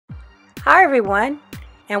Hi everyone,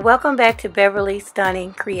 and welcome back to Beverly's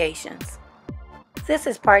Stunning Creations. This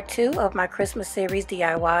is part 2 of my Christmas series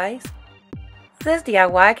DIYs. This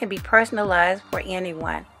DIY can be personalized for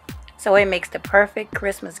anyone, so it makes the perfect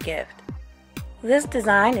Christmas gift. This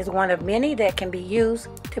design is one of many that can be used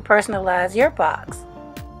to personalize your box.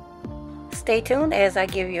 Stay tuned as I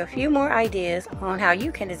give you a few more ideas on how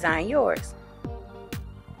you can design yours.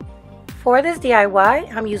 For this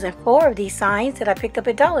DIY, I'm using 4 of these signs that I picked up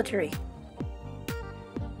at Dollar Tree.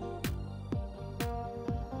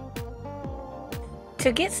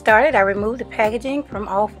 To get started, I removed the packaging from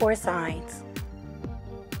all 4 signs.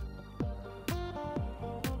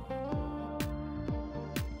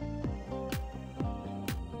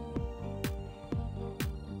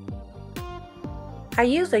 I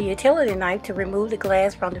used a utility knife to remove the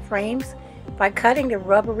glass from the frames by cutting the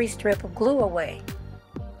rubbery strip of glue away.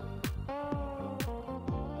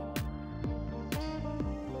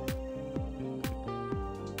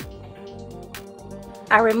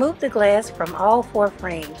 I removed the glass from all 4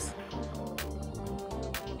 frames.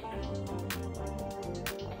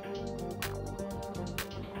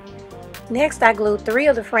 Next, I glued 3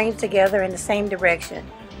 of the frames together in the same direction.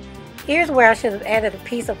 Here's where I should have added a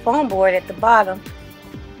piece of foam board at the bottom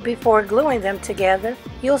before gluing them together.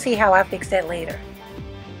 You'll see how I fix that later.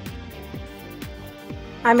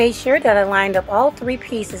 I made sure that I lined up all 3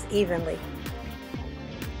 pieces evenly.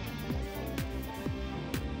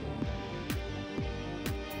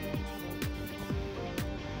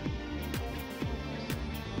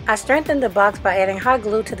 I strengthened the box by adding hot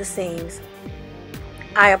glue to the seams.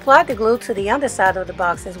 I applied the glue to the underside of the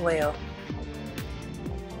box as well.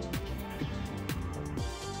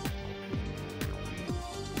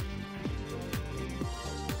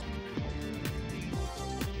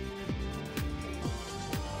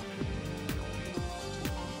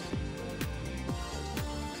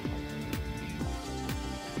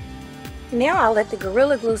 Now I'll let the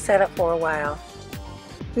Gorilla Glue set up for a while.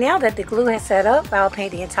 Now that the glue has set up, I'll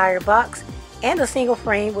paint the entire box and a single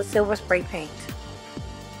frame with silver spray paint.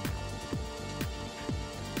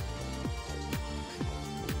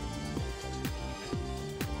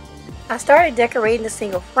 I started decorating the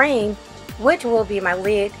single frame, which will be my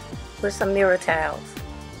lid, with some mirror tiles.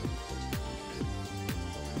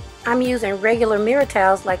 I'm using regular mirror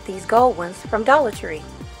tiles like these gold ones from Dollar Tree.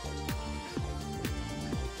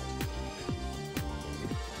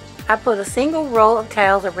 I put a single row of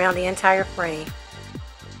tiles around the entire frame.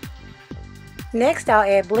 Next, I'll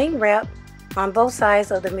add bling wrap on both sides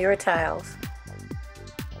of the mirror tiles.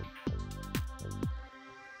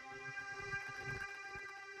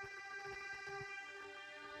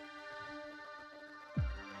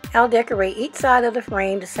 I'll decorate each side of the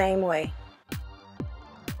frame the same way.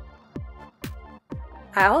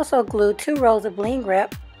 I also glued 2 rows of bling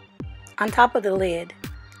wrap on top of the lid.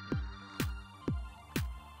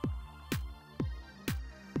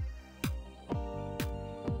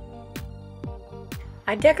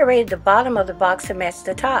 I decorated the bottom of the box to match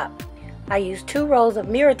the top. I used 2 rows of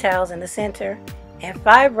mirror tiles in the center and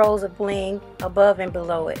 5 rows of bling above and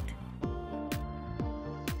below it.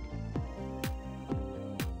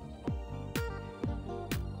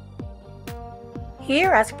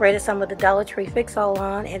 Here I spreaded some of the Dollar Tree Fix-All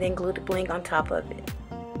on and then glued the bling on top of it.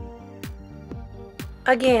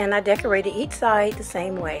 Again, I decorated each side the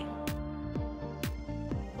same way.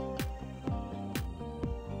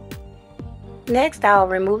 Next, I'll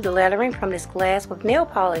remove the lettering from this glass with nail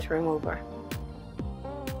polish remover.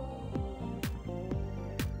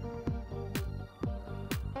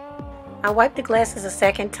 I wiped the glasses a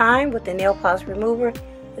second time with the nail polish remover,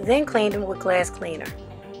 then cleaned them with glass cleaner.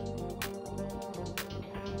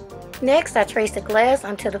 Next, I traced the glass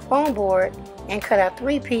onto the foam board and cut out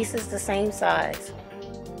 3 pieces the same size.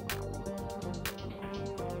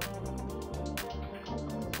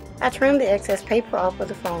 I trimmed the excess paper off of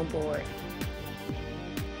the foam board.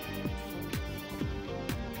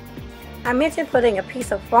 I mentioned putting a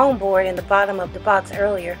piece of foam board in the bottom of the box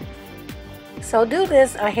earlier, so do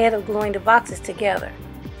this ahead of gluing the boxes together.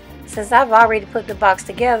 Since I've already put the box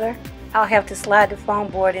together, I'll have to slide the foam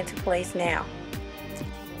board into place now.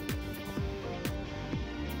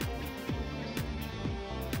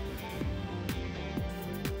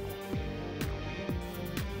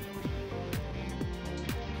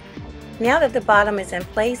 Now that the bottom is in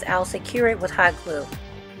place, I'll secure it with hot glue.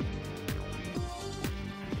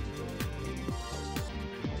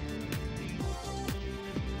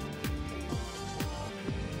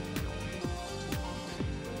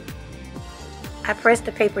 I press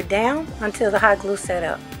the paper down until the hot glue set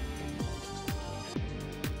up.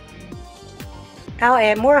 I'll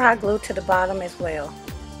add more hot glue to the bottom as well.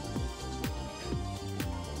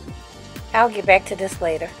 I'll get back to this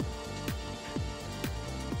later.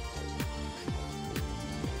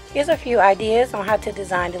 Here's a few ideas on how to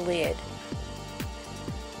design the lid.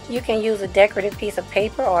 You can use a decorative piece of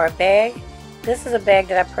paper or a bag. This is a bag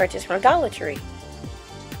that I purchased from Dollar Tree.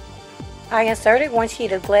 I inserted one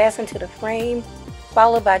sheet of glass into the frame,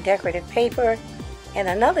 followed by decorative paper and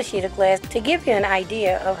another sheet of glass to give you an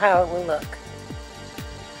idea of how it will look.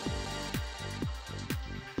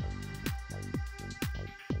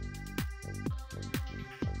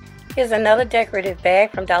 Here's another decorative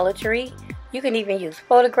bag from Dollar Tree. You can even use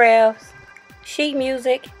photographs, sheet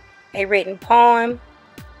music, a written poem,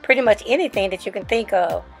 pretty much anything that you can think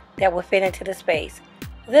of that will fit into the space.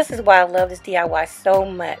 This is why I love this DIY so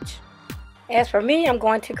much. As for me, I'm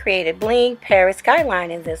going to create a bling Paris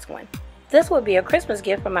skyline in this one. This would be a Christmas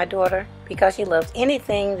gift for my daughter because she loves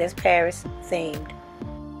anything that's Paris themed.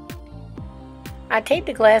 I taped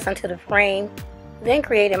the glass onto the frame, then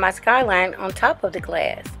created my skyline on top of the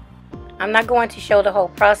glass. I'm not going to show the whole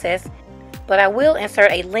process, but I will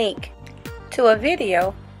insert a link to a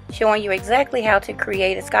video showing you exactly how to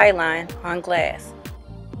create a skyline on glass.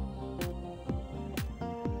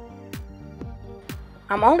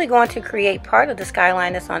 I'm only going to create part of the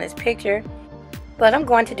skyline that's on this picture, but I'm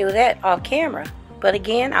going to do that off camera. But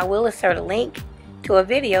again, I will insert a link to a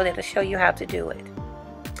video that will show you how to do it.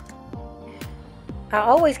 I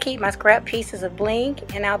always keep my scrap pieces of bling,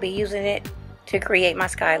 and I'll be using it to create my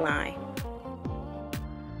skyline.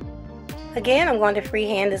 Again, I'm going to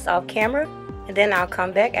freehand this off camera, and then I'll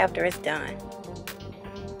come back after it's done.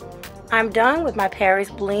 I'm done with my Paris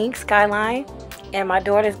bling skyline, and my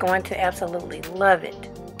daughter's going to absolutely love it.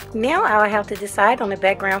 Now I'll have to decide on the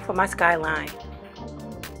background for my skyline.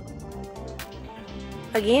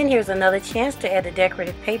 Again, here's another chance to add the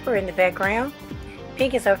decorative paper in the background.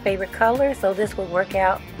 Pink is her favorite color, so this would work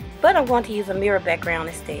out, but I'm going to use a mirror background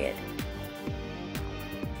instead.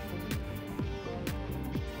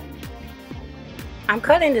 I'm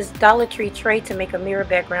cutting this Dollar Tree tray to make a mirror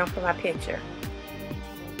background for my picture.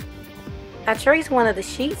 I traced one of the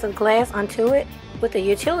sheets of glass onto it with a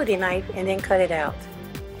utility knife and then cut it out.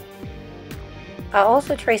 I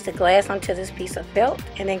also traced the glass onto this piece of felt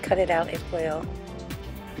and then cut it out as well.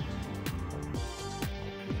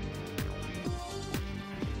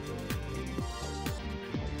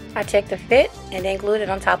 I checked the fit and then glued it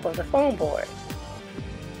on top of the foam board.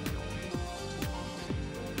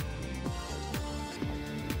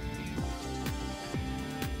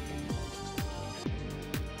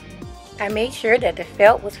 I made sure that the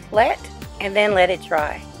felt was flat and then let it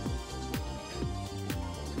dry.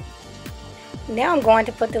 Now I'm going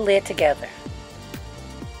to put the lid together.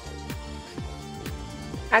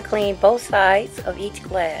 I cleaned both sides of each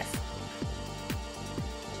glass.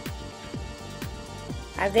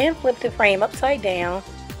 I then flipped the frame upside down,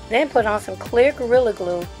 then put on some clear Gorilla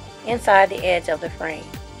Glue inside the edge of the frame.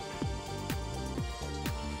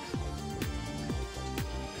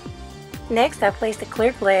 Next, I placed the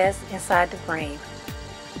clear glass inside the frame.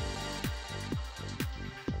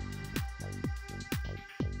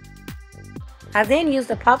 I then used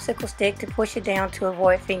a popsicle stick to push it down to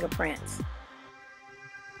avoid fingerprints.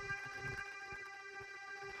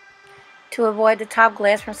 To avoid the top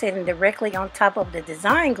glass from sitting directly on top of the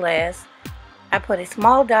design glass, I put a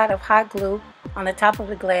small dot of hot glue on the top of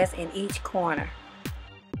the glass in each corner.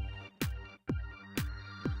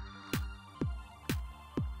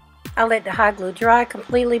 I let the hot glue dry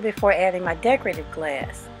completely before adding my decorative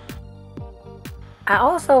glass. I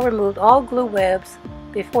also removed all glue webs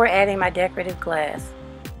before adding my decorative glass.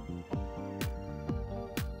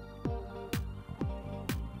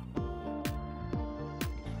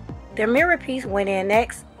 The mirror piece went in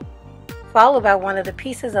next, followed by one of the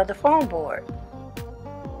pieces of the foam board.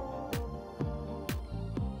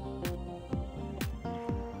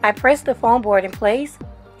 I pressed the foam board in place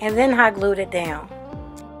and then hot glued it down.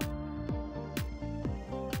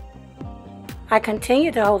 I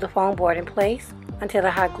continued to hold the foam board in place until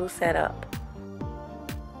the hot glue set up.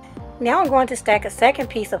 Now I'm going to stack a second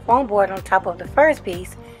piece of foam board on top of the first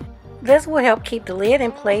piece. This will help keep the lid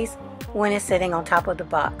in place when it's sitting on top of the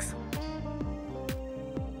box.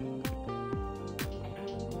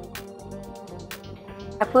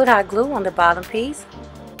 I put hot glue on the bottom piece,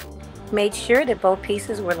 made sure that both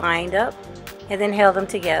pieces were lined up, and then held them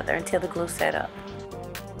together until the glue set up.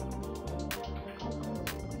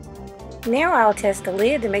 Now I'll test the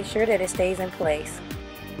lid to make sure that it stays in place.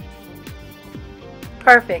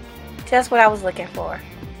 Perfect, just what I was looking for.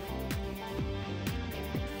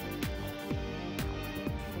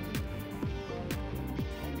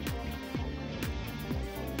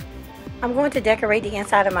 I'm going to decorate the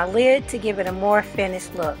inside of my lid to give it a more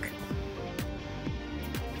finished look.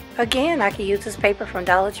 Again, I could use this paper from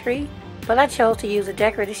Dollar Tree, but I chose to use a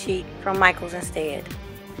decorative sheet from Michael's instead.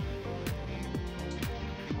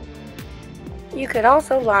 You could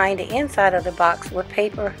also line the inside of the box with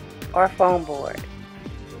paper or foam board.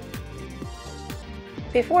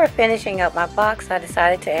 Before finishing up my box, I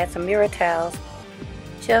decided to add some mirror tiles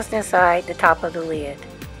just inside the top of the lid.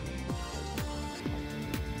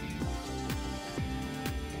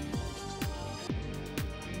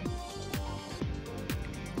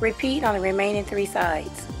 Repeat on the remaining 3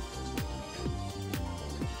 sides.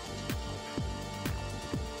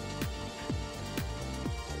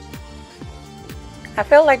 I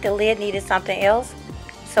felt like the lid needed something else,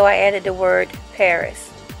 so I added the word Paris.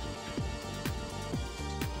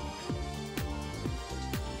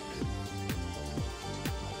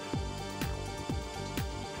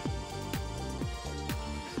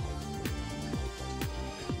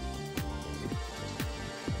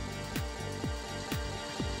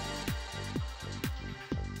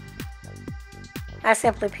 I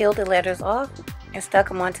simply peeled the letters off and stuck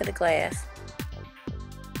them onto the glass.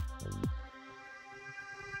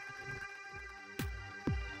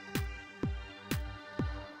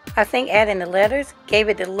 I think adding the letters gave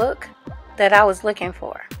it the look that I was looking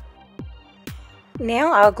for.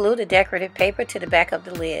 Now I'll glue the decorative paper to the back of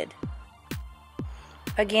the lid.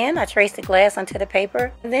 Again, I traced the glass onto the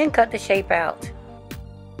paper and then cut the shape out.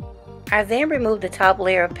 I then removed the top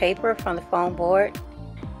layer of paper from the foam board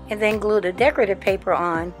and then glued the decorative paper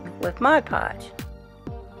on with Mod Podge.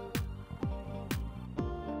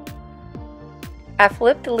 I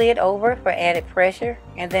flipped the lid over for added pressure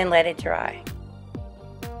and then let it dry.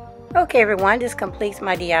 Okay everyone, this completes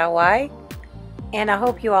my DIY, and I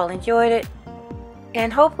hope you all enjoyed it,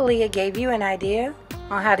 and hopefully it gave you an idea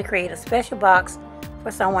on how to create a special box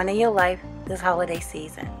for someone in your life this holiday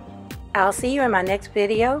season. I'll see you in my next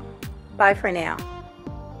video. Bye for now.